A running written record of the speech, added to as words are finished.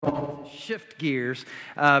shift gears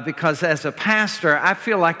because as a pastor, I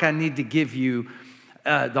feel like I need to give you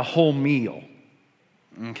the whole meal,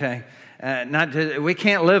 okay? We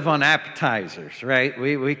can't live on appetizers, right?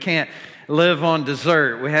 We can't live on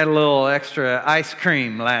dessert. We had a little extra ice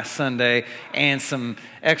cream last Sunday and some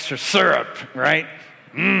extra syrup, right?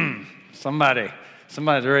 Somebody's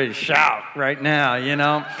ready to shout right now, you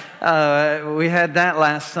know. We had that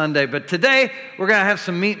last Sunday. But today, we're going to have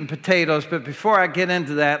some meat and potatoes. But before I get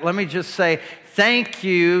into that, let me just say thank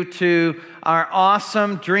you to our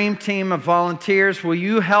awesome dream team of volunteers. Will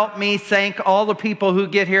you help me thank all the people who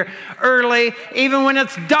get here early, even when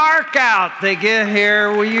it's dark out, they get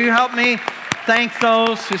here. Will you help me thank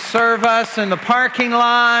those who serve us in the parking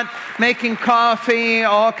lot, making coffee,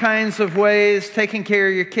 all kinds of ways, taking care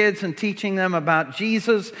of your kids and teaching them about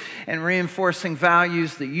Jesus and reinforcing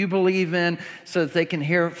values that you believe in so that they can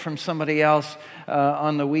hear it from somebody else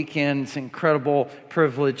on the weekends. Incredible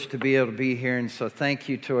privilege to be able to be here, and so thank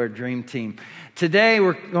you to our dream team. Today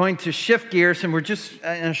we're going to shift gears, and we're just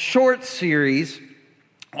in a short series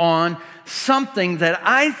on something that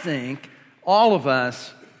I think all of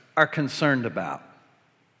us are concerned about.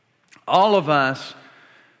 All of us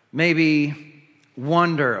maybe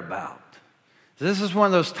wonder about. This is one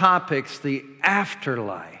of those topics, the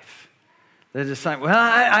afterlife. That is like, well,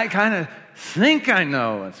 I kind of think I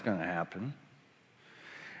know what's going to happen,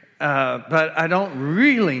 but I don't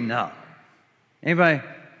really know. Anybody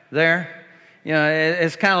there? You know,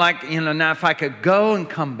 it's kind of like, you know, now if I could go and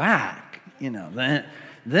come back, you know,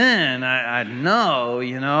 then I'd know,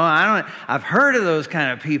 you know. I've heard of those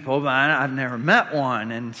kind of people, but I've never met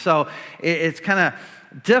one. And so it's kind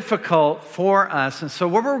of difficult for us. And so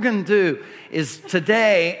what we're going to do is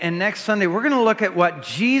today and next Sunday, we're going to look at what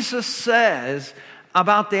Jesus says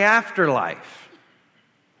about the afterlife.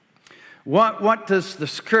 What does the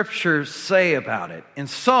Scripture say about it? And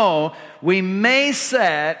so we may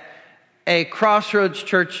set a Crossroads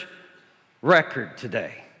Church record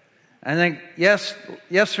today. I think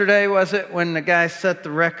yesterday was it when the guy set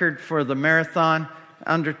the record for the marathon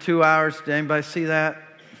under 2 hours. Did anybody see that?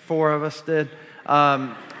 4 of us did.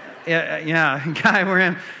 Yeah, guy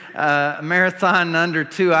ran a marathon under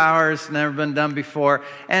 2 hours, never been done before.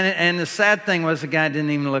 And the sad thing was the guy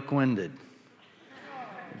didn't even look winded.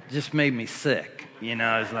 It just made me sick. You know,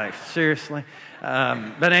 I was like, seriously?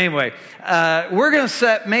 But anyway, we're going to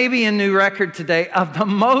set maybe a new record today of the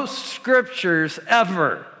most scriptures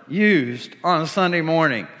ever used on a Sunday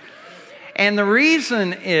morning. And the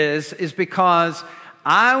reason is because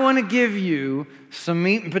I want to give you some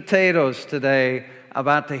meat and potatoes today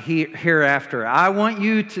about the hereafter. I want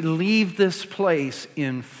you to leave this place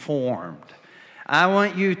informed. I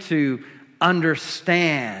want you to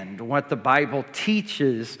understand what the Bible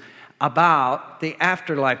teaches about the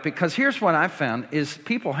afterlife, because here's what I found is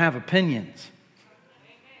people have opinions.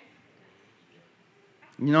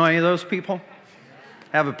 You know any of those people?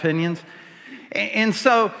 Have opinions. And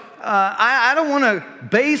so I don't want to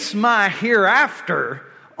base my hereafter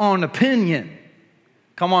on opinion.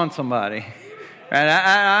 Come on, somebody. Right?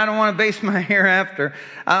 I don't want to base my hereafter.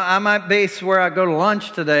 I might base where I go to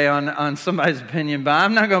lunch today on somebody's opinion, but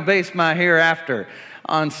I'm not going to base my hereafter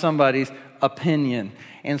on somebody's opinion.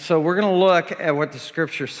 And so we're going to look at what the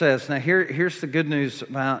Scripture says. Now here's the good news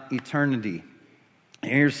about eternity.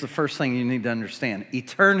 Here's the first thing you need to understand.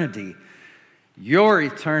 Eternity, your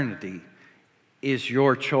eternity, is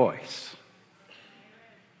your choice.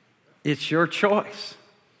 It's your choice.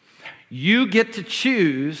 You get to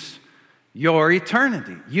choose your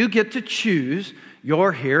eternity. You get to choose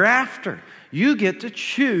your hereafter. You get to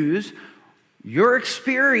choose your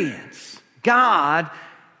experience. God,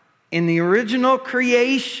 in the original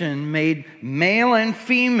creation, made male and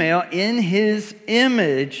female in His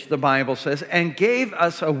image, the Bible says, and gave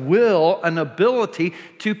us a will, an ability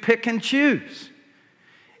to pick and choose.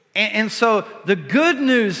 And so the good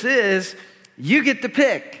news is you get to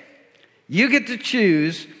pick. You get to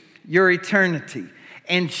choose your eternity.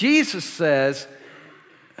 And Jesus says,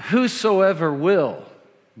 whosoever will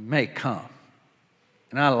may come.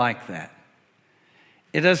 And I like that.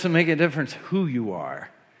 It doesn't make a difference who you are.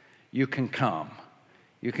 You can come.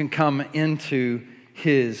 You can come into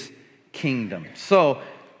His kingdom. So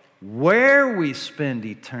where we spend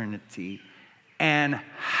eternity and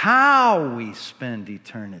how we spend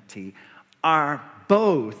eternity are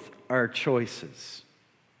both our choices.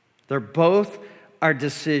 They're both our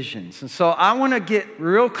decisions. And so I want to get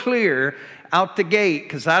real clear out the gate,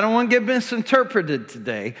 because I don't want to get misinterpreted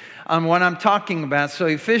today on what I'm talking about. So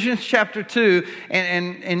Ephesians chapter 2,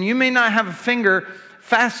 and you may not have a finger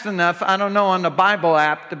fast enough, I don't know, on the Bible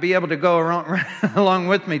app to be able to go along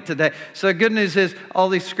with me today. So the good news is all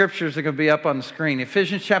these scriptures are going to be up on the screen.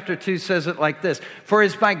 Ephesians chapter 2 says it like this: "For it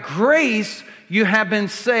is by grace you have been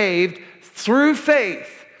saved through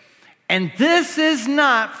faith. And this is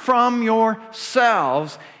not from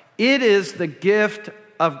yourselves. It is the gift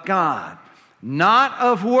of God, not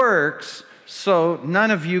of works, so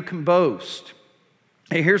none of you can boast."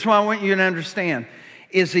 Hey, here's what I want you to understand.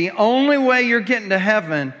 Is the only way you're getting to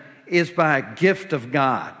heaven is by a gift of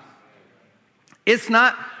God. It's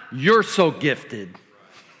not you're so gifted.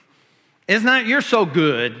 It's not you're so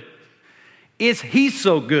good. It's He's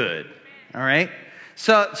so good. All right?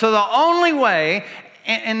 So the only way,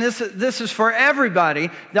 and this is for everybody,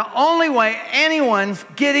 the only way anyone's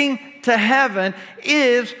getting to heaven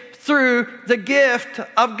is through the gift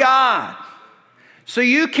of God. So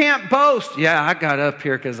you can't boast, "Yeah, I got up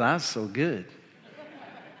here because I was so good.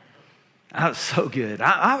 I was so good.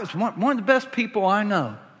 I was one of the best people I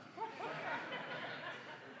know.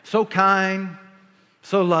 So kind,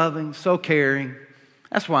 so loving, so caring.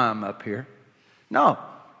 That's why I'm up here." No.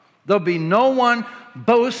 There'll be no one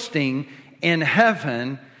boasting in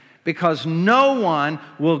heaven, because no one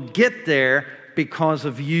will get there because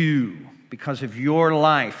of you, because of your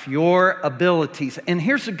life, your abilities. And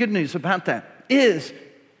here's the good news about that, is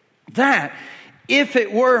that if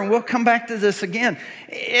it were, and we'll come back to this again,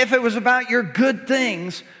 if it was about your good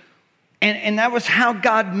things, and that was how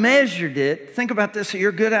God measured it, think about this,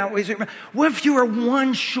 your good outweighs your bad. What if you were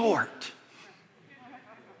one short?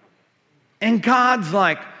 And God's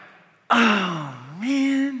like, "Oh,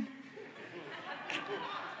 man,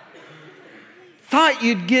 thought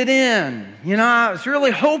you'd get in. You know, I was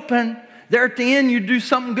really hoping there at the end you'd do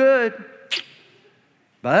something good.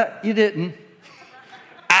 But you didn't.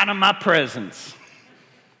 Out of my presence."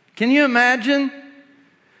 Can you imagine?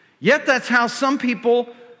 Yet that's how some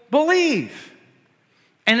people believe.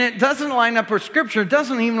 And it doesn't line up with Scripture. It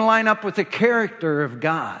doesn't even line up with the character of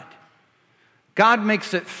God. God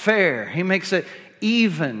makes it fair. He makes it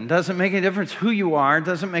even. Doesn't make any difference who you are.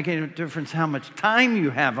 Doesn't make any difference how much time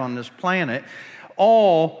you have on this planet.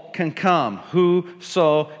 All can come,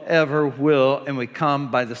 whosoever will, and we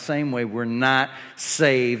come by the same way. We're not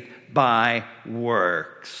saved by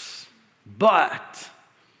works. But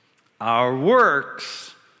our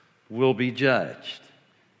works will be judged.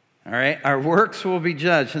 All right? Our works will be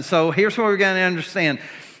judged. And so here's what we're going to understand.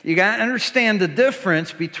 You got to understand the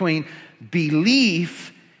difference between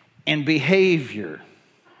belief and behavior.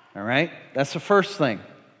 All right? That's the first thing.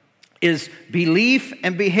 Is belief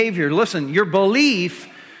and behavior. Listen, your belief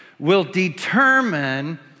will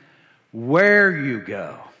determine where you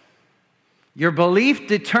go. Your belief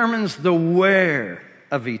determines the where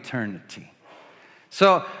of eternity.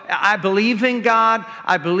 So I believe in God.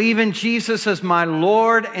 I believe in Jesus as my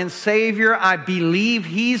Lord and Savior. I believe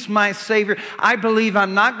He's my Savior. I believe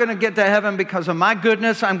I'm not going to get to heaven because of my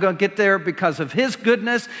goodness. I'm going to get there because of His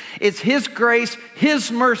goodness. It's His grace,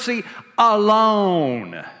 His mercy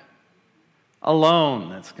alone.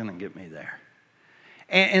 Alone that's going to get me there.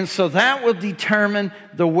 And so that will determine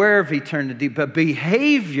the where of eternity. But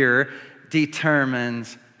behavior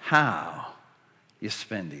determines how you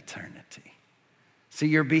spend eternity. See,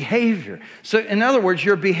 your behavior. So in other words,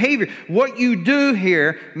 your behavior, what you do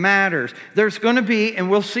here matters. There's going to be, and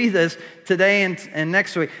we'll see this today and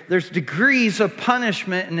next week, there's degrees of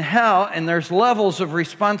punishment in hell, and there's levels of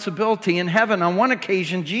responsibility in heaven. On one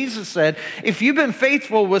occasion, Jesus said, if you've been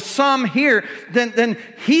faithful with some here, then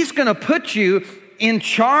He's going to put you in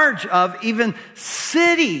charge of even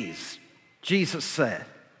cities, Jesus said,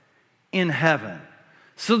 in heaven.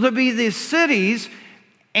 So there'll be these cities.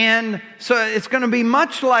 And so it's going to be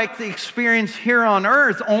much like the experience here on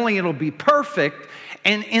earth, only it'll be perfect.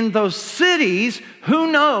 And in those cities,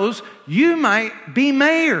 who knows, you might be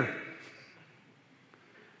mayor.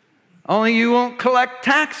 Only you won't collect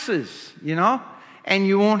taxes, you know, and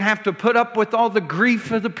you won't have to put up with all the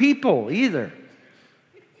grief of the people either.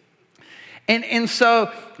 And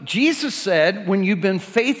so Jesus said, when you've been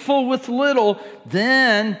faithful with little,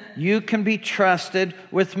 then you can be trusted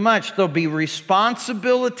with much. There'll be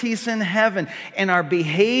responsibilities in heaven, and our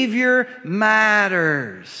behavior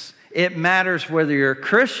matters. It matters whether you're a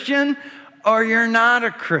Christian or you're not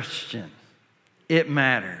a Christian. It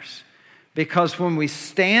matters. Because when we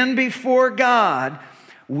stand before God,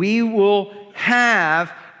 we will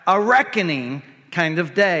have a reckoning kind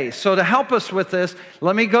of day. So to help us with this,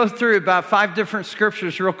 let me go through about 5 different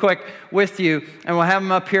scriptures real quick with you, and we'll have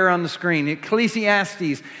them up here on the screen.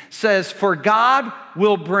 Ecclesiastes says, for God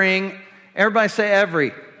will bring, everybody say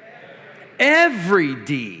every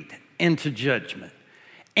deed into judgment.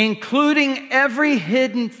 including every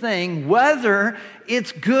hidden thing, whether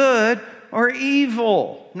it's good or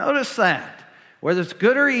evil. Notice that. Whether it's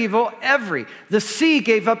good or evil, every. The sea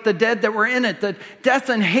gave up the dead that were in it. The death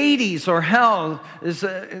and Hades, or hell, is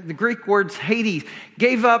the Greek words Hades,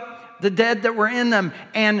 gave up the dead that were in them.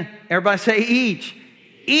 And everybody say each.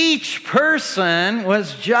 Each person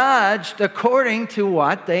was judged according to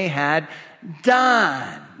what they had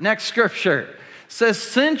done. Next scripture says,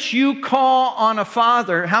 since you call on a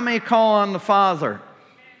father, how many call on the Father?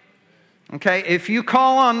 Okay, if you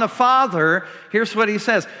call on the Father, here's what he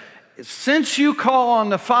says. Since you call on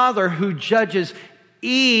the Father who judges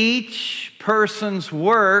each person's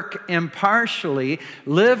work impartially,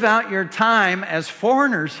 live out your time as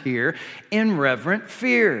foreigners here in reverent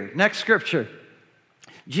fear. Next scripture.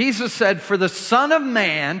 Jesus said, for the Son of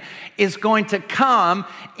Man is going to come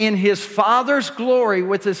in his Father's glory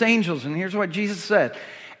with his angels. And here's what Jesus said.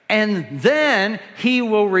 And then he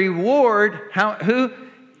will reward who?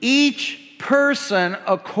 Each person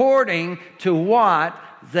according to what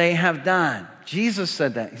they have done. Jesus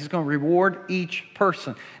said that. He's going to reward each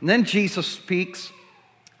person. And then Jesus speaks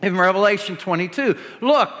in Revelation 22.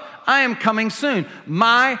 Look, I am coming soon.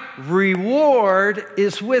 My reward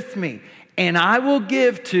is with me. And I will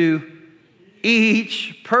give to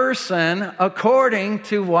each person according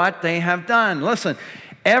to what they have done. Listen,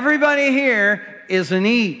 everybody here is an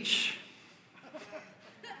each.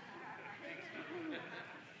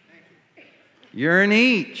 You're an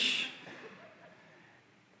each.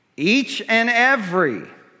 Each and every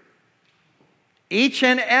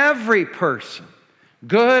person,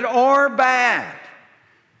 good or bad,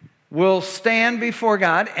 will stand before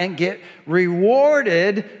God and get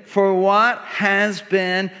rewarded for what has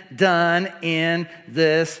been done in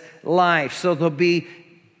this life. So there'll be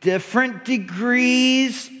different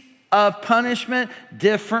degrees of punishment,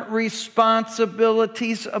 different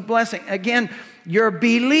responsibilities of blessing. Again, your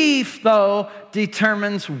belief, though,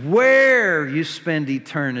 determines where you spend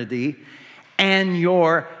eternity, and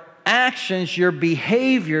your actions, your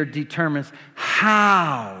behavior determines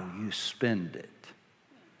how you spend it.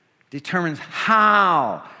 Determines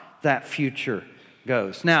how that future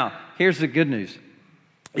goes. Now, here's the good news,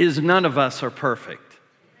 is none of us are perfect,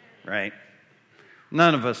 right?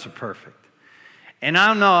 None of us are perfect. And I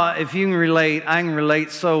don't know if you can relate, I can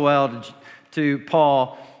relate so well to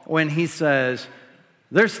Paul when he says,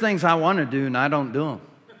 there's things I want to do and I don't do them.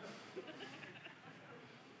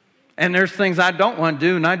 And there's things I don't want to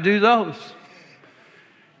do and I do those.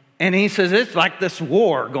 And he says, it's like this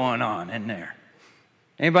war going on in there.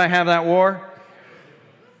 Anybody have that war?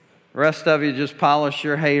 The rest of you just polish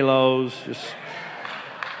your halos, just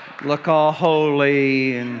look all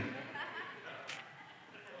holy and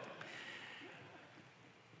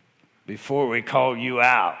before we call you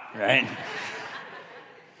out, right?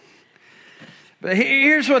 But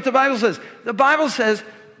here's what the Bible says. The Bible says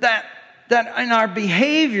that in our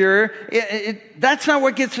behavior, that's not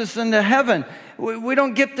what gets us into heaven. We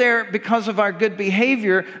don't get there because of our good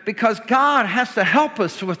behavior, because God has to help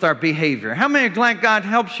us with our behavior. How many are glad God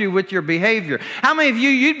helps you with your behavior? How many of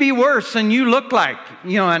you'd be worse than you look like,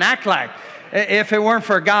 and act like, if it weren't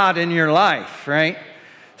for God in your life, right?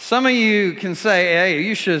 Some of you can say, hey,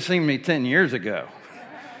 you should have seen me 10 years ago.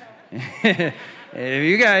 If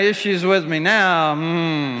you got issues with me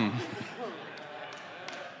now,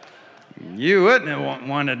 you wouldn't have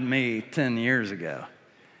wanted me 10 years ago.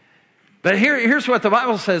 But here's what the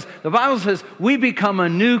Bible says. The Bible says we become a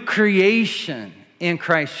new creation in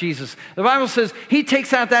Christ Jesus. The Bible says he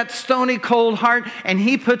takes out that stony, cold heart and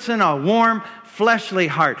he puts in a warm, fleshly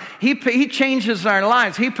heart. He changes our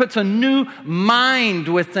lives. He puts a new mind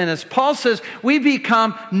within us. Paul says we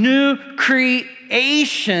become new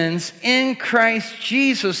creations in Christ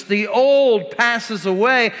Jesus. The old passes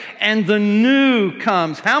away and the new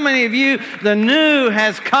comes. How many of you, the new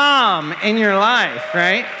has come in your life,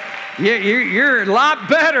 right? You're a lot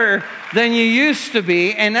better than you used to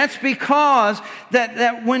be, and that's because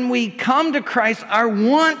that when we come to Christ, our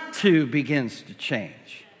want to begins to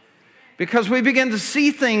change. Because we begin to see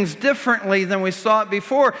things differently than we saw it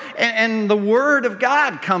before, and the Word of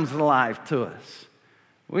God comes alive to us.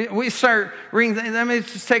 We start reading. Let me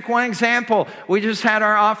just take one example. We just had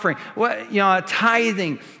our offering.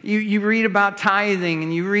 Tithing. You read about tithing,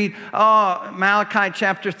 and you read, Malachi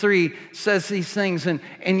chapter 3 says these things. And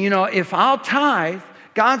if I'll tithe,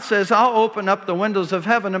 God says, I'll open up the windows of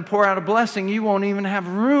heaven and pour out a blessing. You won't even have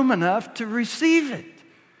room enough to receive it.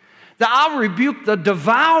 That I'll rebuke the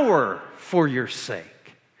devourer for your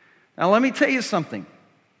sake. Now, let me tell you something.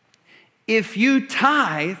 If you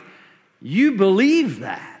tithe, you believe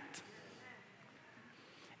that.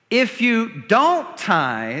 If you don't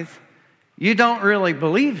tithe, you don't really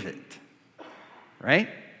believe it, right?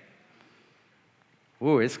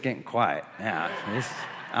 Ooh, it's getting quiet now.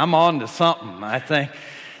 I'm on to something, I think.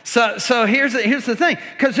 So here's the thing.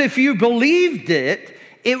 Because if you believed it,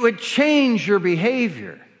 it would change your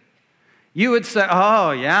behavior. You would say,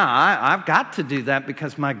 oh, yeah, I've got to do that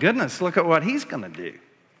because, my goodness, look at what he's going to do.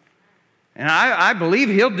 And I believe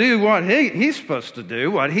he'll do what he's supposed to do,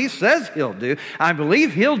 what he says he'll do. I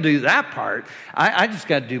believe he'll do that part. I just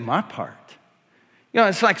got to do my part. You know,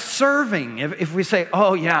 it's like serving. If we say,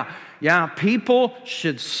 oh, yeah, people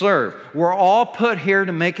should serve. We're all put here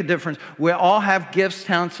to make a difference. We all have gifts,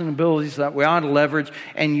 talents, and abilities that we ought to leverage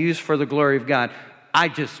and use for the glory of God. I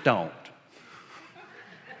just don't.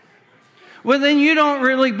 Well, then you don't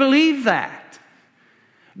really believe that.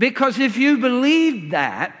 Because if you believed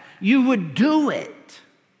that, you would do it,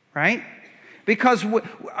 right? Because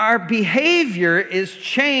our behavior is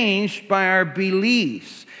changed by our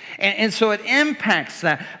beliefs. And so it impacts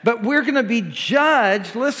that. But we're going to be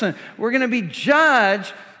judged, listen, we're going to be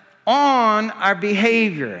judged on our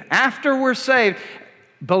behavior. After we're saved,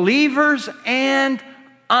 believers and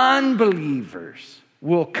unbelievers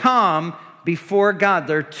will come before God.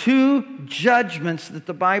 There are two judgments that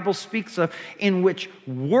the Bible speaks of in which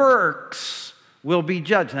works will be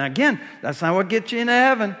judged. Now again, that's not what gets you into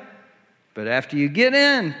heaven. But after you get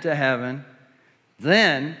into heaven,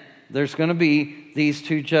 then there's going to be these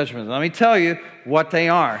two judgments. Let me tell you what they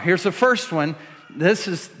are. Here's the first one. This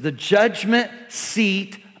is the judgment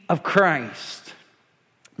seat of Christ.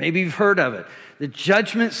 Maybe you've heard of it. The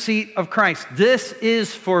judgment seat of Christ. This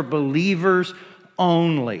is for believers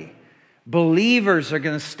only. Believers are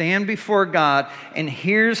going to stand before God, and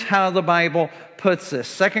here's how the Bible puts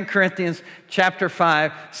this. 2 Corinthians chapter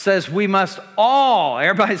 5 says we must all,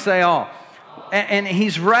 everybody say all. And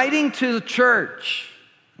he's writing to the church.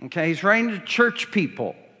 Okay, he's writing to church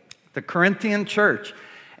people, the Corinthian church.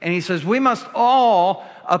 And he says we must all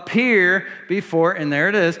appear before, and there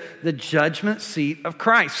it is, the judgment seat of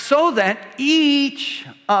Christ, so that each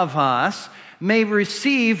of us may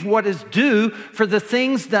receive what is due for the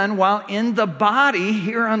things done while in the body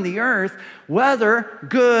here on the earth, whether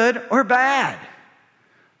good or bad.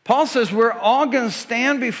 Paul says we're all going to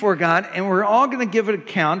stand before God and we're all going to give an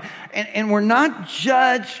account, and we're not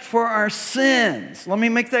judged for our sins. Let me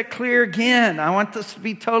make that clear again. I want this to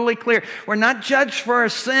be totally clear. We're not judged for our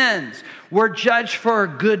sins. We're judged for our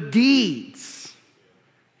good deeds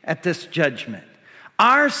at this judgment.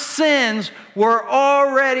 Our sins were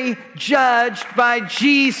already judged by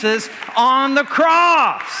Jesus on the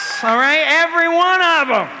cross. All right? Every one of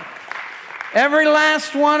them. Every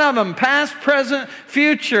last one of them. Past, present,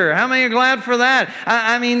 future. How many are glad for that?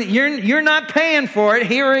 I mean, you're not paying for it.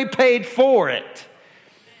 He already paid for it.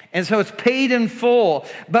 And so it's paid in full.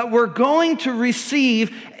 But we're going to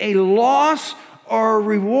receive a loss or a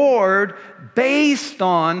reward based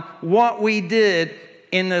on what we did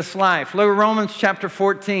in this life. Look at Romans chapter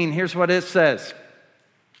 14. Here's what it says.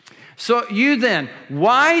 So you then,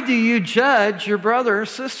 why do you judge your brother or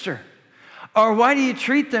sister? Or why do you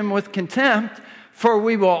treat them with contempt? For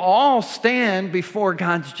we will all stand before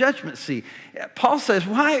God's judgment seat. Paul says,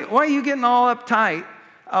 why are you getting all uptight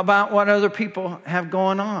about what other people have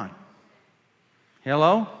going on?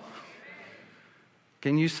 Hello?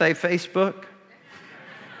 Can you say Facebook?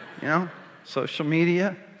 You know, social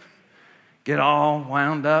media? Get all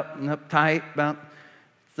wound up and uptight about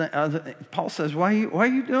Paul says, why are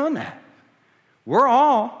you doing that? We're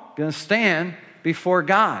all going to stand before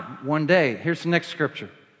God one day. Here's the next scripture.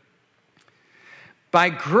 By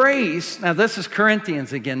grace, now this is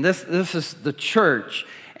Corinthians again. This is the church.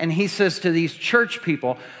 And he says to these church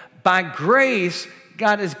people, by grace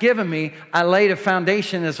God has given me, I laid a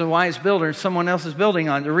foundation as a wise builder, and someone else is building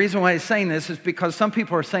on it. The reason why he's saying this is because some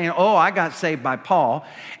people are saying, oh, I got saved by Paul.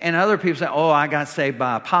 And other people say, oh, I got saved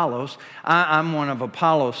by Apollos. I'm one of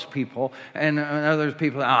Apollos' people. And other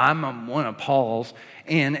people, oh, I'm one of Paul's.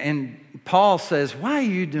 And Paul says, why are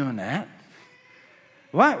you doing that?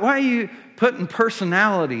 Why are you putting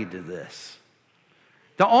personality to this?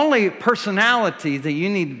 The only personality that you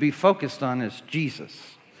need to be focused on is Jesus.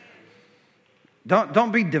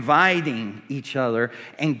 Don't be dividing each other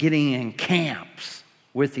and getting in camps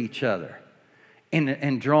with each other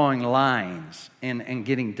and drawing lines and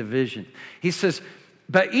getting division. He says,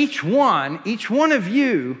 but each one of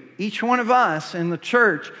you, each one of us in the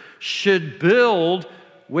church should build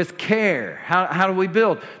with care. How do we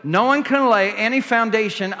build? No one can lay any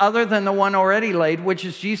foundation other than the one already laid, which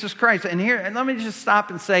is Jesus Christ. And let me just stop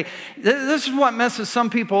and say, this is what messes some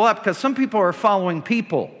people up, because some people are following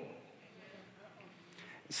people.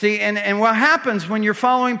 See, and what happens when you're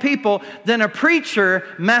following people, then a preacher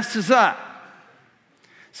messes up.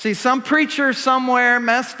 See, some preacher somewhere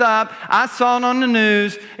messed up. I saw it on the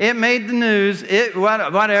news. It made the news.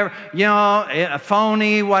 Whatever, a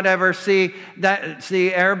phony, whatever. See,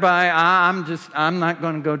 everybody. I'm not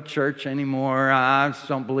going to go to church anymore. I just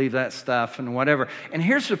don't believe that stuff and whatever. And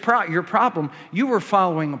here's your problem. You were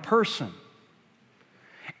following a person,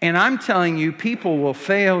 and I'm telling you, people will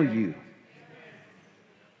fail you.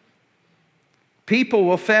 People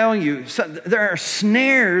will fail you. So there are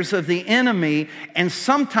snares of the enemy, and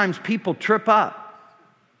sometimes people trip up.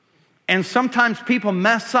 And sometimes people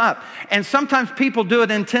mess up. And sometimes people do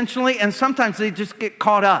it intentionally, and sometimes they just get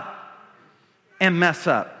caught up and mess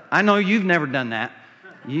up. I know you've never done that.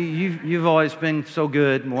 You've always been so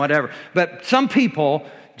good and whatever. But some people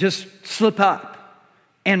just slip up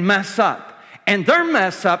and mess up. And their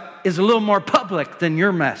mess up is a little more public than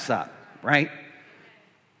your mess up, right?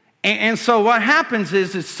 And so what happens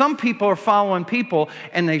is some people are following people,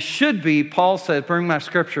 and they should be, Paul says, bring my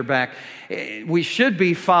scripture back, we should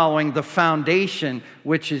be following the foundation,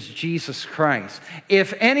 which is Jesus Christ.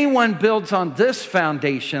 If anyone builds on this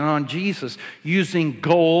foundation, on Jesus, using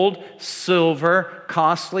gold, silver,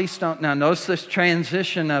 costly stone, now notice this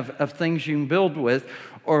transition of things you can build with,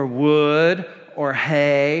 or wood, or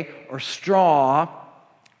hay, or straw,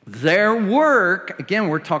 their work, again,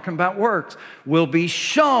 we're talking about works, will be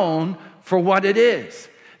shown for what it is.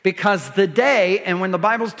 Because the day, and when the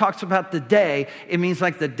Bible talks about the day, it means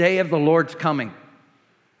like the day of the Lord's coming.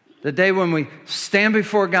 The day when we stand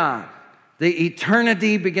before God. The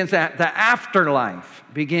eternity begins, the afterlife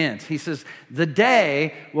begins. He says, the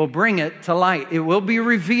day will bring it to light. It will be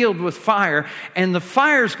revealed with fire, and the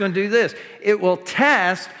fire is going to do this. It will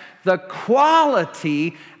test the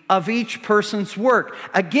quality of each person's work.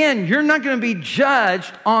 Again, you're not going to be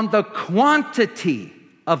judged on the quantity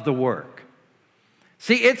of the work.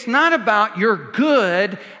 See, it's not about your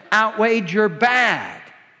good outweighed your bad.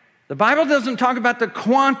 The Bible doesn't talk about the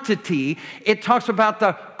quantity, it talks about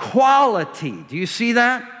the quality. Do you see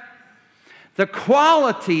that? The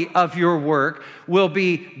quality of your work will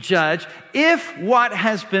be judged. If what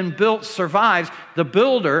has been built survives, the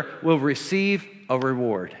builder will receive a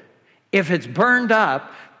reward. If it's burned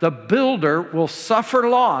up, the builder will suffer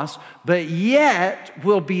loss, but yet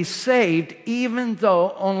will be saved, even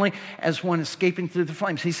though only as one escaping through the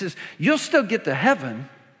flames. He says, you'll still get to heaven.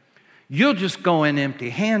 You'll just go in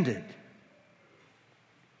empty-handed.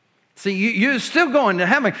 See, you're still going to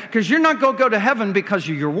heaven because you're not going to go to heaven because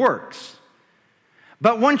of your works.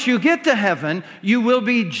 But once you get to heaven, you will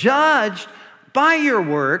be judged by your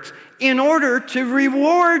works in order to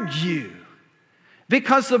reward you.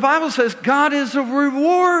 Because the Bible says God is a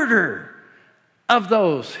rewarder of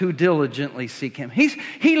those who diligently seek Him.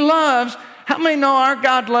 He loves, how many know our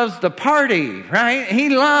God loves to party, right? He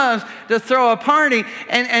loves to throw a party,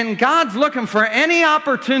 and God's looking for any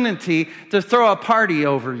opportunity to throw a party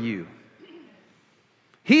over you.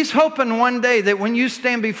 He's hoping one day that when you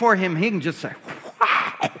stand before Him, He can just say,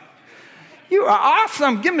 wow, you are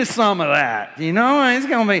awesome. Give me some of that. You know, he's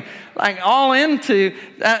going to be like all into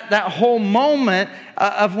that whole moment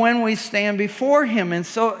of when we stand before Him. And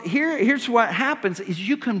so here's what happens is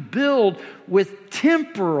you can build with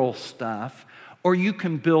temporal stuff or you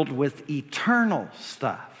can build with eternal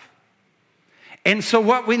stuff. And so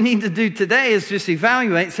what we need to do today is just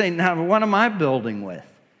evaluate, say, now what am I building with?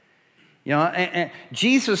 You know, and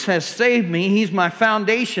Jesus has saved me. He's my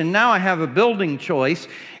foundation. Now I have a building choice.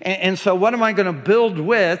 And so what am I going to build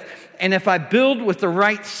with? And if I build with the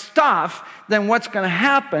right stuff, then what's going to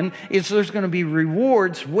happen is there's going to be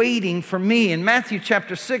rewards waiting for me. In Matthew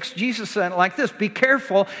chapter 6, Jesus said it like this, be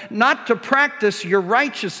careful not to practice your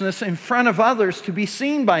righteousness in front of others to be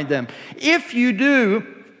seen by them. If you do,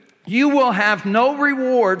 you will have no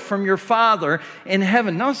reward from your Father in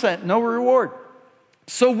heaven. Notice that, no reward.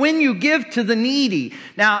 So when you give to the needy,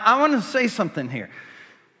 now I want to say something here.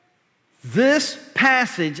 This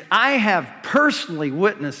passage, I have personally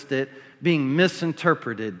witnessed it being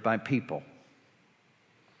misinterpreted by people.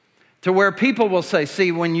 To where people will say,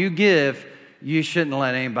 see, when you give, you shouldn't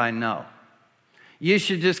let anybody know. You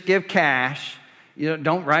should just give cash. You know,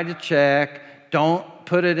 don't write a check. Don't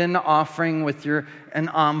put it in the offering with an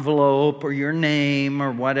envelope or your name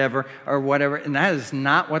or whatever. And that is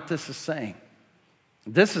not what this is saying.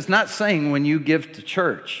 This is not saying when you give to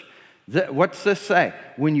church. What's this say?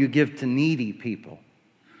 When you give to needy people.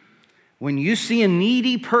 When you see a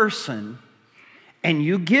needy person and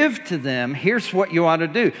you give to them, here's what you ought to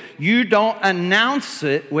do. You don't announce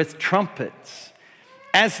it with trumpets,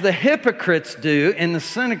 as the hypocrites do in the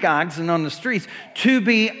synagogues and on the streets, to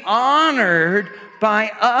be honored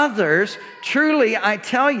by others, truly I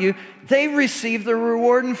tell you, they receive the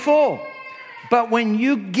reward in full. But when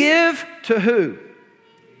you give to who?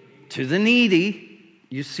 To the needy.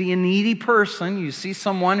 You see a needy person, you see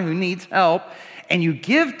someone who needs help, and you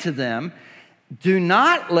give to them, do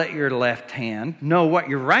not let your left hand know what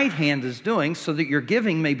your right hand is doing, so that your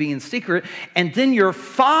giving may be in secret, and then your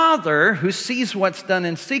Father, who sees what's done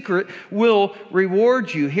in secret, will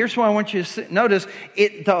reward you. Here's what I want you to notice.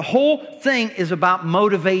 The whole thing is about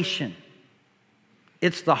motivation.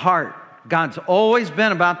 It's the heart. God's always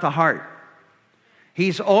been about the heart.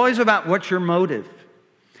 He's always about what's your motive.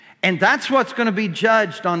 And that's what's going to be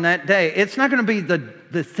judged on that day. It's not going to be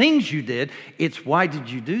the things you did. It's why did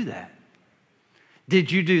you do that?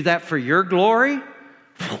 Did you do that for your glory?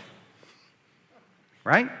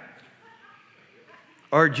 Right?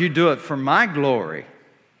 Or did you do it for my glory?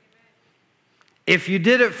 If you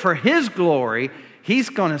did it for His glory, He's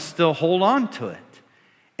going to still hold on to it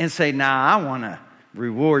and say, I want to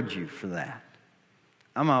reward you for that.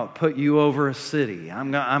 I'm going to put you over a city.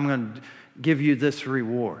 I'm going to give you this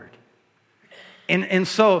reward. And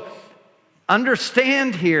so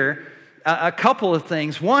understand here a couple of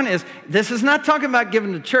things. One is, this is not talking about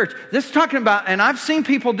giving to church. This is talking about, and I've seen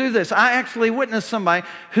people do this. I actually witnessed somebody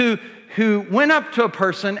who went up to a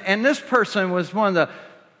person, and this person was one of the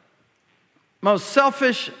most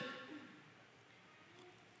selfish.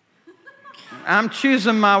 I'm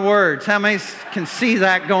choosing my words. How many can see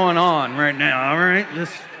that going on right now? All right,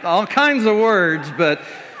 just all kinds of words, but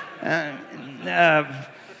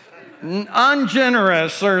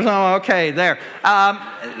ungenerous or something. Okay, there.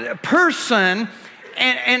 Person,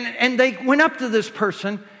 and they went up to this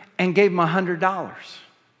person and gave him $100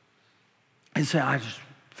 and said, I just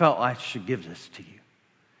felt I should give this to you.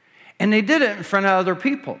 And they did it in front of other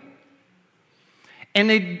people. And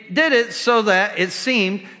they did it so that it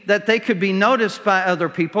seemed that they could be noticed by other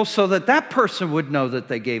people, so that that person would know that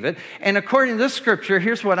they gave it. And according to this scripture,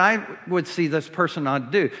 here's what I would see this person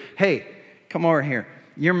ought to do. Hey, come over here.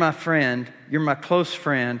 You're my friend. You're my close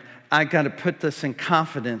friend. I got to put this in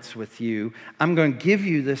confidence with you. I'm going to give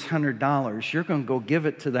you this $100. You're going to go give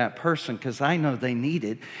it to that person because I know they need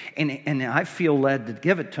it. And I feel led to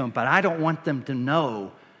give it to them, but I don't want them to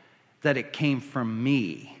know that it came from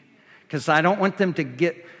me, because I don't want them to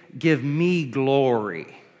give me glory.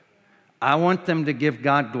 I want them to give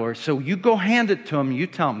God glory. So you go hand it to them. You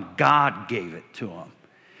tell them God gave it to them.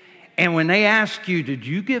 And when they ask you, did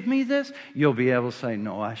you give me this? You'll be able to say,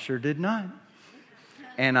 no, I sure did not.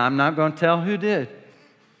 And I'm not going to tell who did.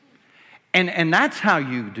 And that's how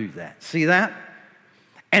you do that. See that?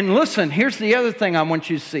 And listen, here's the other thing I want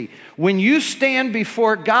you to see. When you stand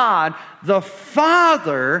before God, the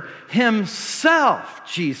Father Himself,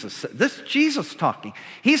 Jesus said, this is Jesus talking.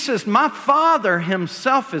 He says, my Father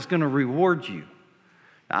Himself is going to reward you.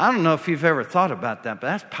 Now, I don't know if you've ever thought about that, but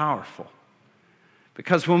that's powerful.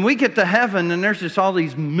 Because when we get to heaven and there's just all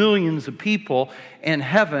these millions of people in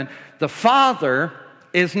heaven, the Father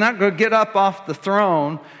is not going to get up off the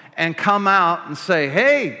throne and come out and say,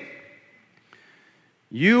 hey,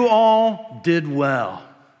 you all did well.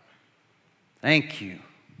 Thank you.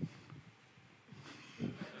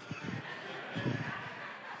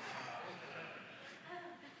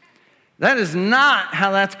 That is not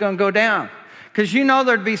how that's going to go down. Because you know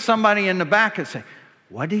there'd be somebody in the back and say,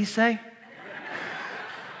 what did he say?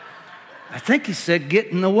 I think he said get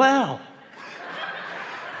in the well.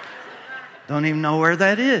 Don't even know where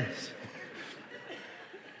that is.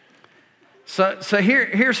 So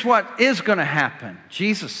here's what is going to happen.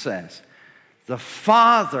 Jesus says, the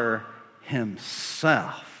Father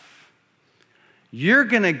Himself. You're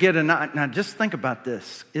going to get now just think about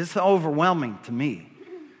this. It's overwhelming to me.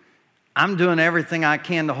 I'm doing everything I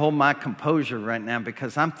can to hold my composure right now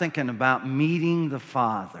because I'm thinking about meeting the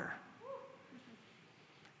Father.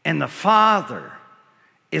 And the Father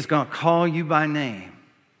is going to call you by name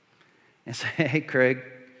and say, hey, Craig,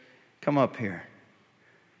 come up here.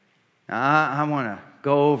 I want to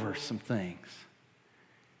go over some things.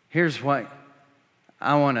 Here's what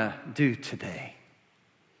I want to do today.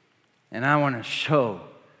 And I want to show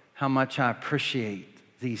how much I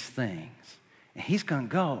appreciate these things. And He's going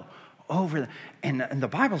to go over, and the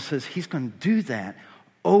Bible says He's going to do that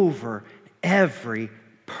over every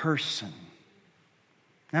person.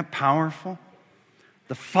 Isn't that powerful?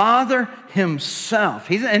 The Father Himself.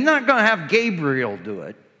 He's not going to have Gabriel do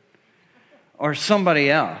it or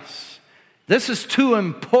somebody else. This is too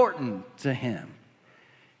important to Him.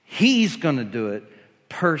 He's going to do it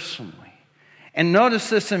personally. And notice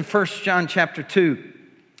this in 1 John chapter 2.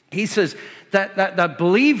 He says that the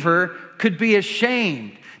believer could be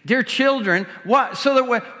ashamed. Dear children, so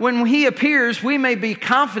that when he appears, we may be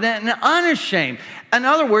confident and unashamed. In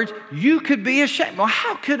other words, you could be ashamed. Well,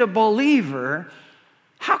 how could a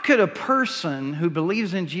person who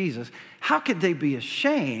believes in Jesus, how could they be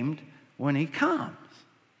ashamed when he comes?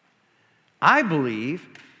 I believe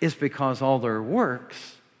it's because all their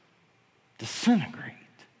works disintegrate.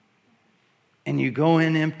 And you go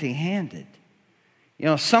in empty-handed. You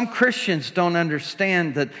know, some Christians don't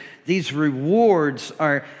understand that these rewards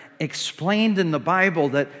are explained in the Bible,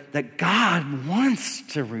 that God wants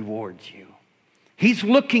to reward you. He's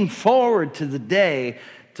looking forward to the day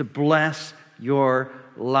to bless your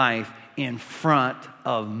life in front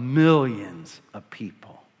of millions of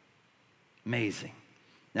people. Amazing.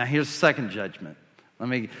 Now here's the second judgment. Let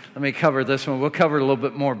me cover this one. We'll cover a little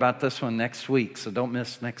bit more about this one next week, so don't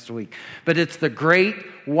miss next week. But it's the great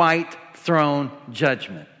white throne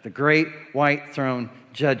judgment. The great white throne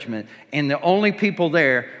judgment. And the only people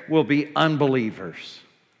there will be unbelievers.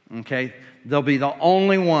 Okay? They'll be the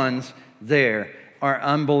only ones there are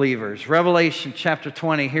unbelievers. Revelation chapter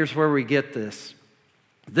 20, here's where we get this.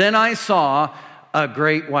 Then I saw a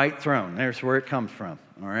great white throne. There's where it comes from.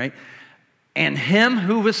 All right? And him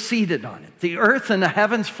who was seated on it. The earth and the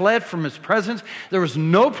heavens fled from his presence. There was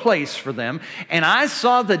no place for them. And I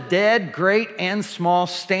saw the dead, great and small,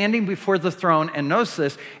 standing before the throne. And notice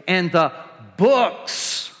this. And the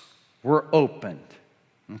books were opened.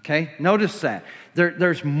 Okay? Notice that.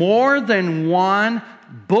 There's more than one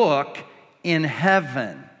book in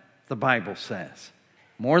heaven, the Bible says.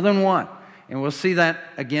 More than one. And we'll see that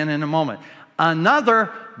again in a moment.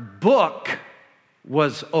 Another book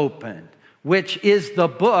was opened, which is the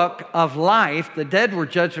book of life. The dead were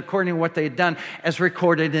judged according to what they had done as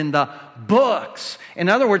recorded in the books. In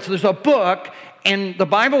other words, there's a book, and the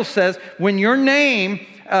Bible says when your name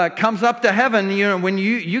comes up to heaven, you know, when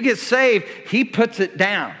you get saved, he puts it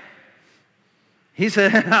down. He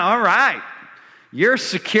said, all right, you're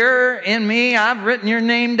secure in me. I've written your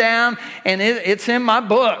name down, and it's in my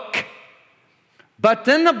book. But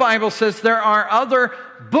then the Bible says there are other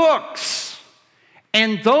books.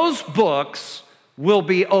 And those books will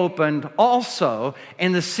be opened also.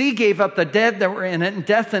 And the sea gave up the dead that were in it. And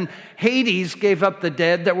death and Hades gave up the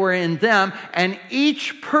dead that were in them. And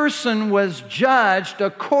each person was judged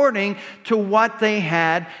according to what they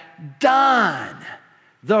had done.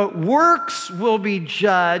 The works will be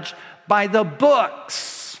judged by the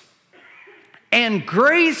books. And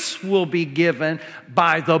grace will be given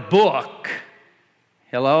by the book.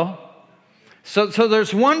 Hello? So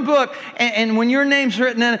there's one book, and when your name's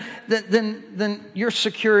written in it, then you're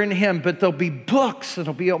secure in him. But there'll be books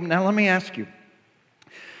that'll be open. Now let me ask you,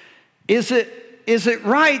 is it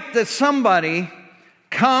right that somebody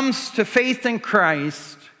comes to faith in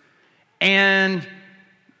Christ and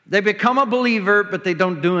they become a believer, but they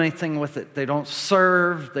don't do anything with it? They don't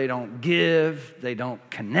serve, they don't give, they don't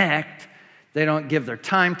connect, they don't give their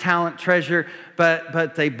time, talent, treasure,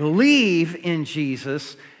 but they believe in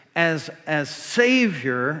Jesus as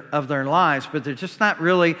Savior of their lives, but they're just not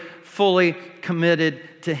really fully committed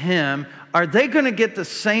to him. Are they going to get the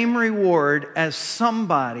same reward as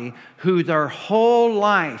somebody who their whole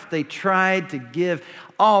life they tried to give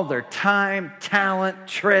all their time, talent,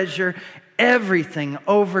 treasure, everything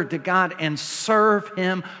over to God and serve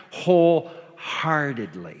him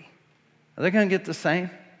wholeheartedly? Are they going to get the same?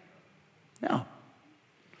 No.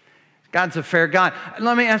 God's a fair God.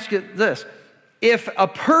 Let me ask you this. If a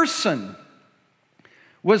person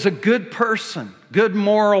was a good person, good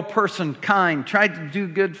moral person, kind, tried to do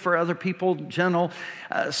good for other people, gentle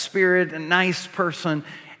spirit, a nice person,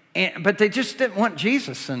 but they just didn't want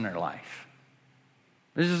Jesus in their life.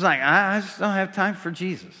 They're just like, I just don't have time for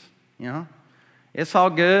Jesus, you know. It's all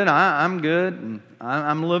good, I'm good, and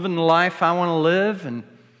I'm living the life I want to live, and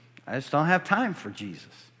I just don't have time for Jesus.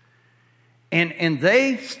 And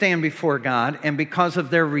they stand before God, and because of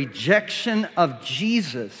their rejection of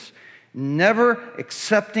Jesus, never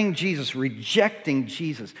accepting Jesus, rejecting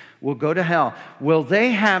Jesus, will go to hell. Will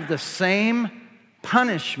they have the same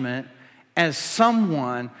punishment as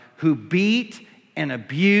someone who beat and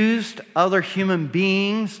abused other human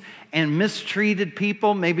beings and mistreated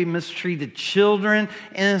people, maybe mistreated children,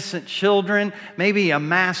 innocent children, maybe a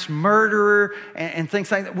mass murderer, and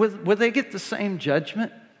things like that? Would they get the same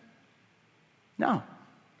judgment? No,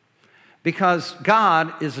 because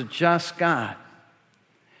God is a just God.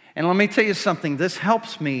 And let me tell you something, this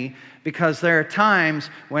helps me because there are times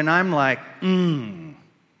when I'm like,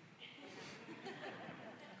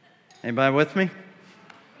 Anybody with me?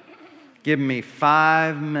 Give me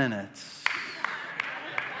 5 minutes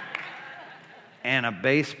and a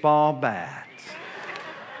baseball bat.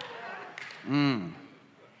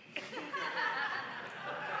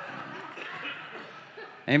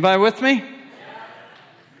 Anybody with me?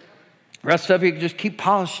 Rest of you just keep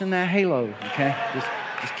polishing that halo, okay?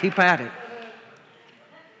 Just keep at it.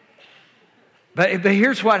 But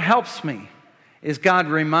here's what helps me, is God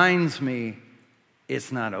reminds me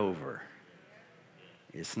it's not over.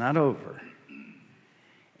 It's not over.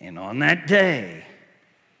 And on that day,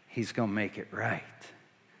 He's going to make it right.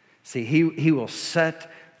 See, he will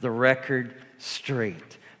set the record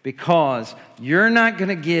straight, because you're not going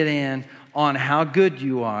to get in on how good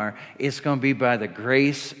you are. It's going to be by the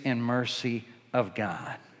grace and mercy of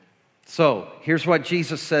God. So, here's what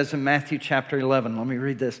Jesus says in Matthew chapter 11. Let me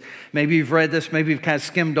read this. Maybe you've read this. Maybe you've kind of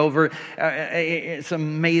skimmed over it. It's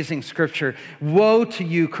amazing scripture. Woe to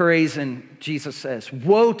you, Chorazin, Jesus says.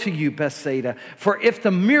 Woe to you, Bethsaida. For if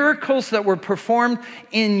the miracles that were performed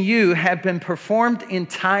in you had been performed in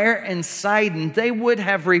Tyre and Sidon, they would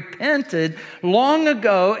have repented long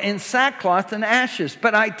ago in sackcloth and ashes.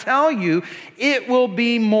 But I tell you, it will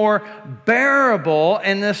be more bearable.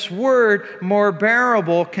 And this word, more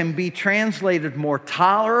bearable, can be translated more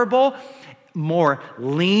tolerable, more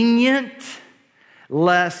lenient,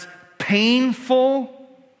 less painful,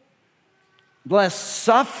 less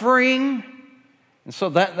suffering. And so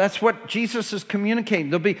that's what Jesus is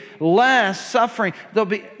communicating. There'll be less suffering. There'll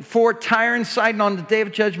be for Tyre and Sidon on the day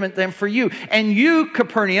of judgment than for you. And you,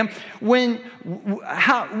 Capernaum,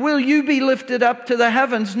 how will you be lifted up to the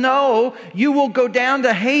heavens? No, you will go down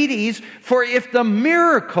to Hades. For if the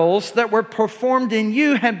miracles that were performed in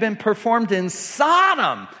you had been performed in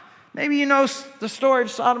Sodom, maybe you know the story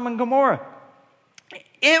of Sodom and Gomorrah,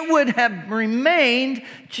 it would have remained,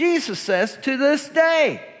 Jesus says, to this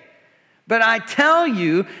day. But I tell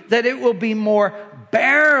you that it will be more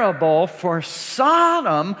bearable for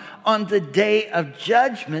Sodom on the day of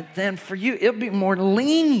judgment than for you. It'll be more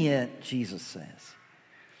lenient, Jesus says.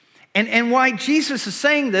 And why Jesus is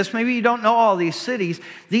saying this, maybe you don't know all these cities.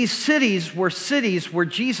 These cities were cities where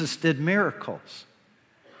Jesus did miracles.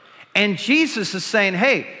 And Jesus is saying,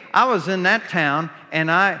 hey, I was in that town and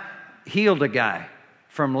I healed a guy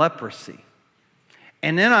from leprosy.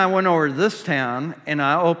 And then I went over to this town and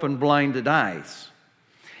I opened blinded eyes.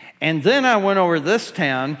 And then I went over to this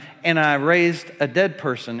town and I raised a dead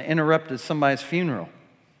person, interrupted somebody's funeral.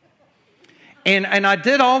 And I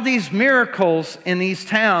did all these miracles in these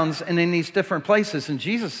towns and in these different places. And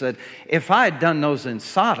Jesus said, if I had done those in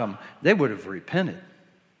Sodom, they would have repented.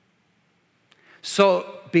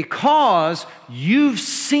 So because you've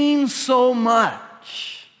seen so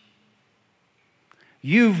much,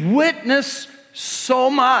 you've witnessed so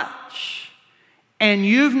much, and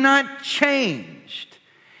you've not changed,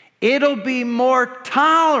 it'll be more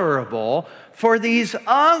tolerable for these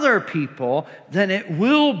other people than it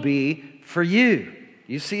will be for you.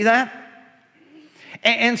 You see that?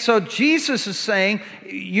 And so Jesus is saying,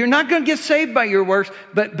 you're not going to get saved by your works,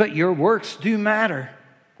 but your works do matter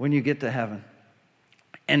when you get to heaven.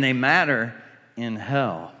 And they matter in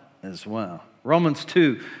hell as well. Romans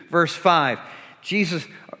 2, verse 5.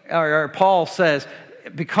 Paul says,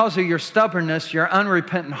 because of your stubbornness, your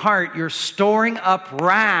unrepentant heart, you're storing up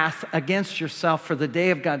wrath against yourself for the day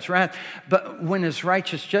of God's wrath, but when His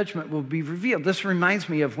righteous judgment will be revealed. This reminds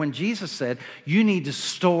me of when Jesus said, you need to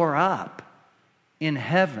store up in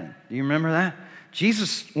heaven. Do you remember that?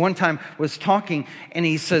 Jesus one time was talking and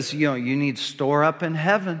He says, you need to store up in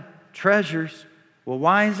heaven treasures. Well,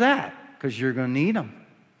 why is that? Because you're going to need them.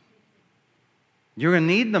 You're going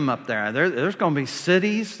to need them up there. There's going to be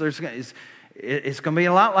cities. It's going to be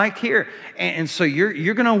a lot like here. And so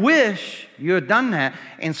you're going to wish you had done that.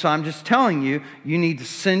 And so I'm just telling you, you need to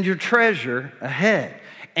send your treasure ahead.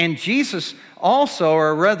 And Jesus also,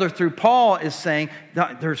 or rather through Paul, is saying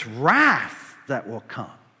that there's wrath that will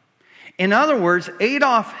come. In other words,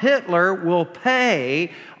 Adolf Hitler will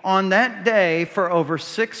pay on that day for over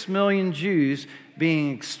 6 million Jews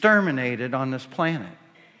being exterminated on this planet.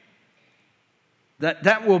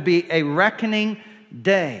 That will be a reckoning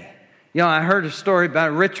day. I heard a story about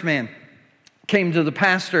a rich man came to the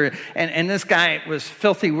pastor, and this guy was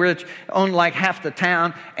filthy rich, owned like half the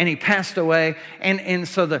town, and he passed away. And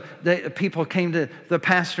so the people came to the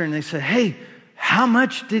pastor and they said, hey, how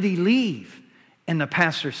much did he leave? And the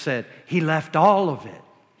pastor said, he left all of it.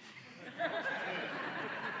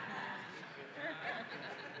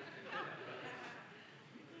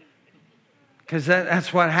 Because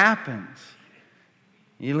that's what happens.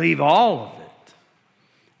 You leave all of it.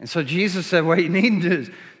 And so Jesus said, what you need to do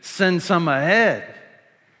is send some ahead.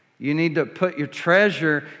 You need to put your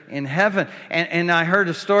treasure in heaven. And I heard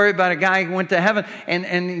a story about a guy who went to heaven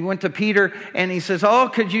and he went to Peter and he says, oh,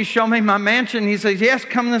 could you show me my mansion? He says, yes,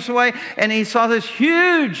 come this way. And he saw this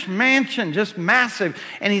huge mansion, just massive.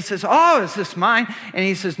 And he says, oh, is this mine? And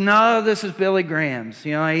he says, no, this is Billy Graham's.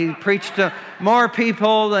 You know, he preached to more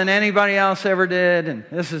people than anybody else ever did. And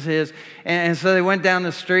this is his. And so they went down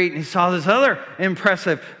the street and he saw this other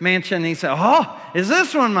impressive mansion. And he said, oh, is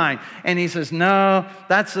this one mine? And he says, no,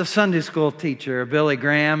 that's the Sunday school teacher, Billy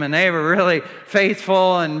Graham. And they were really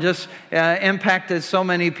faithful and just impacted so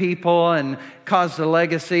many people and caused a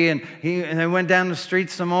legacy. And they went down the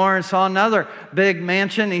street some more and saw another big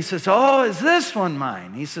mansion. He says, oh, is this one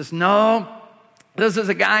mine? He says, no. This is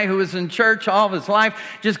a guy who was in church all of his life,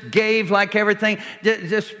 just gave like everything,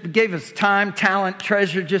 just gave his time, talent,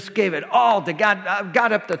 treasure, just gave it all to God.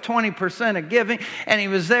 Got up to 20% of giving, and he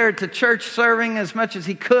was there at the church serving as much as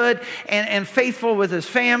he could and faithful with his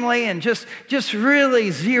family and just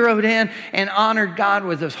really zeroed in and honored God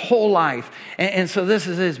with his whole life. And so this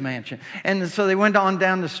is his mansion. And so they went on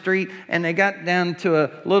down the street, and they got down to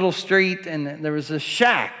a little street, and there was a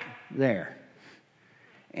shack there.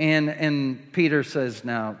 And Peter says,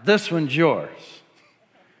 now, this one's yours.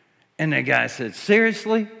 And the guy said,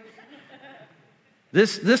 seriously?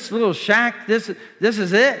 This little shack, this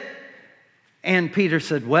is it? And Peter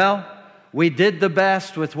said, well, we did the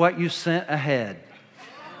best with what you sent ahead.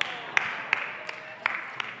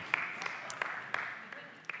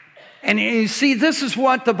 And you see, this is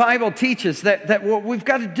what the Bible teaches, that what we've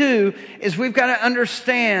got to do is we've got to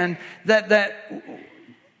understand that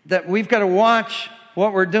we've got to watch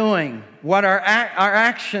what we're doing, what our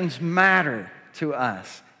actions matter to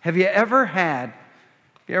us. Have you ever had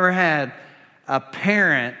a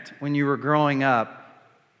parent when you were growing up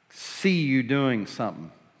see you doing something?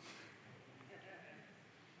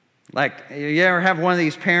 Like, you ever have one of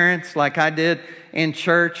these parents like I did in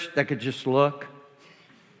church that could just look?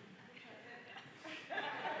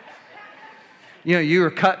 You know, you were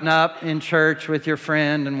cutting up in church with your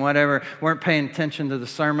friend and whatever, weren't paying attention to the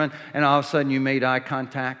sermon, and all of a sudden you made eye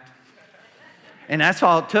contact. And that's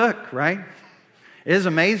all it took, right? It is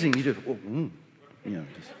amazing. You just,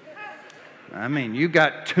 you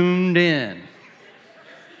got tuned in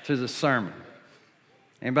to the sermon.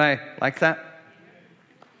 Anybody like that?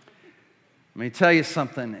 Let me tell you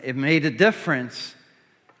something. It made a difference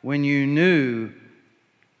when you knew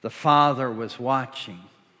the Father was watching.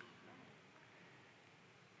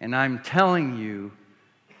 And I'm telling you,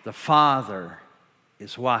 the Father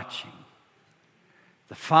is watching.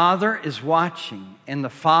 The Father is watching, and the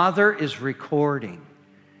Father is recording.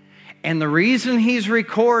 And the reason He's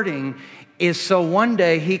recording is so one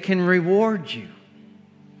day He can reward you.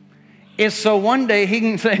 It's so one day He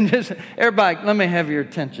can say, everybody, let me have your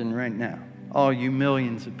attention right now. All you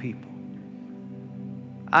millions of people.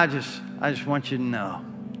 I just want you to know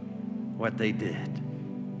what they did.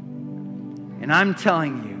 And I'm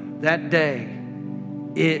telling you, that day,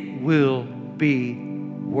 it will be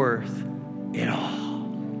worth it all.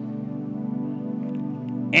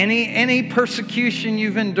 Any persecution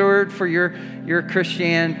you've endured for your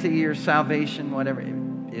Christianity, your salvation, whatever,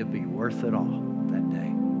 it'll be worth it all that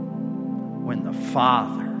day when the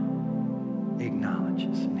Father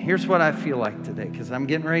acknowledges. And here's what I feel like today, because I'm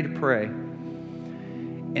getting ready to pray.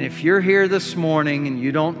 And if you're here this morning and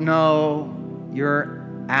you don't know your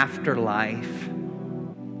afterlife,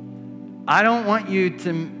 I don't want you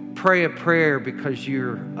to pray a prayer because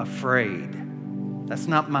you're afraid. That's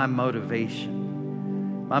not my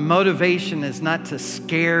motivation. My motivation is not to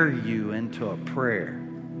scare you into a prayer.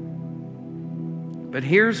 But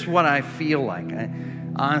here's what I feel like.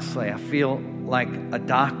 Honestly, I feel like a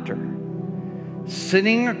doctor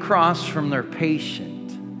sitting across from their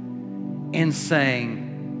patient and saying,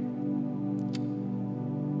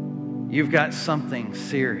 you've got something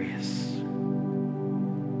serious.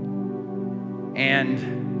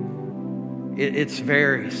 And it's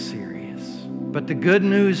very serious. But the good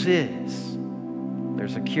news is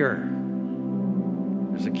there's a cure.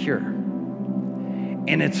 There's a cure.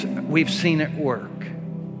 And we've seen it work.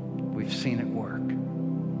 We've seen it work.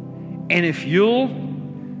 And if you'll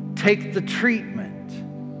take the treatment,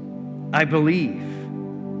 I believe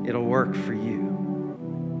it'll work for you.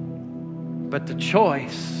 But the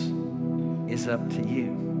choice is up to you.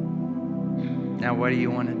 Now, what do you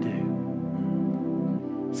want to do?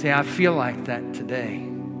 See, I feel like that today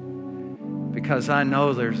because I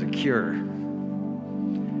know there's a cure.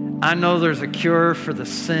 I know there's a cure for the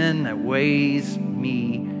sin that weighs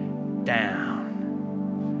me down.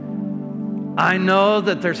 I know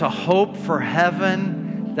that there's a hope for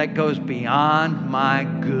heaven that goes beyond my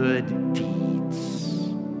good deeds.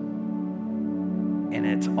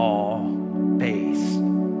 and it's all based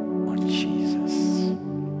on Jesus.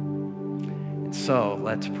 And so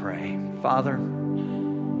let's pray. Father,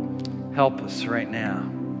 help us right now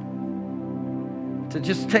to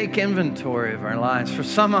just take inventory of our lives. For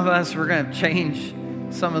some of us, we're going to change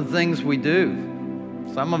some of the things we do.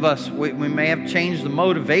 Some of us, we may have changed the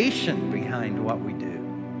motivation behind what we do,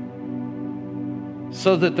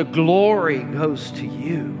 so that the glory goes to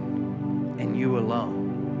you and you alone.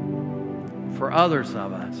 For others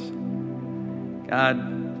of us, God,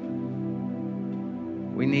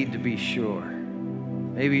 we need to be sure.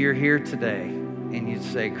 Maybe you're here today and you'd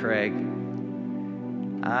say, Craig,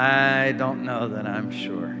 I don't know that I'm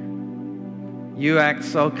sure. You act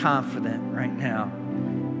so confident right now,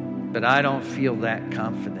 but I don't feel that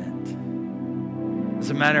confident.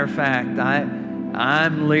 As a matter of fact,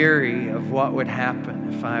 I'm leery of what would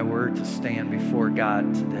happen if I were to stand before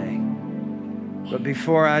God today. But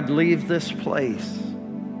before I'd leave this place,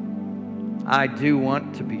 I do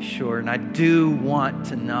want to be sure, and I do want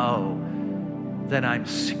to know that I'm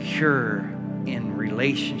secure in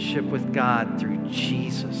relationship with God through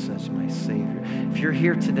Jesus as my Savior. If you're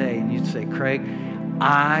here today and you'd say, Craig,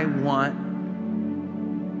 I want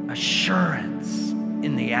assurance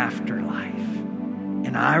in the afterlife.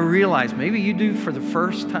 And I realize maybe you do for the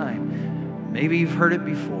first time. Maybe you've heard it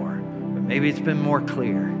before, but maybe it's been more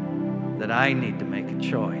clear that I need to make a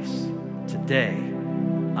choice. Today,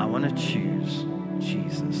 I want to choose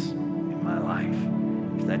Jesus in my life.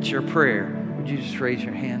 If that's your prayer, would you just raise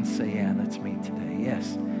your hand and say, yeah, that's me today.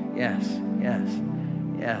 Yes, yes, yes,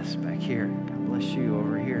 yes. Back here. God bless you.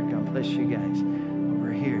 Over here. God bless you guys.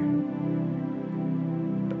 Over here.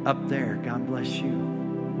 Up there. God bless you.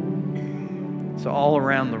 So all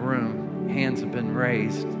around the room, hands have been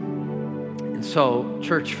raised. And so,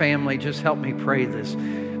 church family, just help me pray this,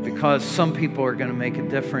 because some people are going to make a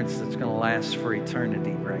difference that's going to last for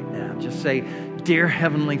eternity right now. Just say, Dear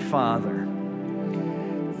Heavenly Father,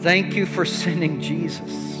 thank you for sending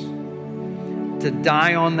Jesus to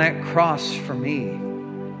die on that cross for me,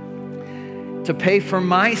 to pay for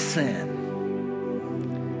my sin.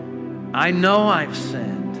 I know I've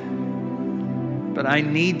sinned, but I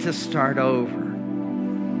need to start over.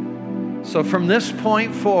 So from this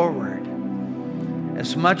point forward,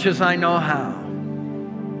 as much as I know how,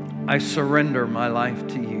 I surrender my life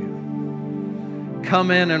to you.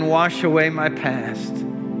 Come in and wash away my past.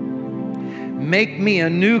 Make me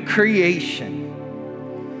a new creation.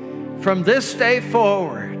 From this day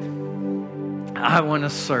forward, I want to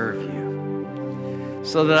serve you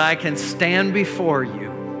so that I can stand before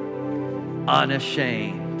you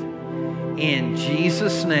unashamed. In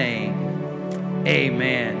Jesus' name,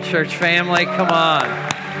 amen. Church family, come on.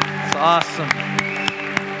 It's awesome.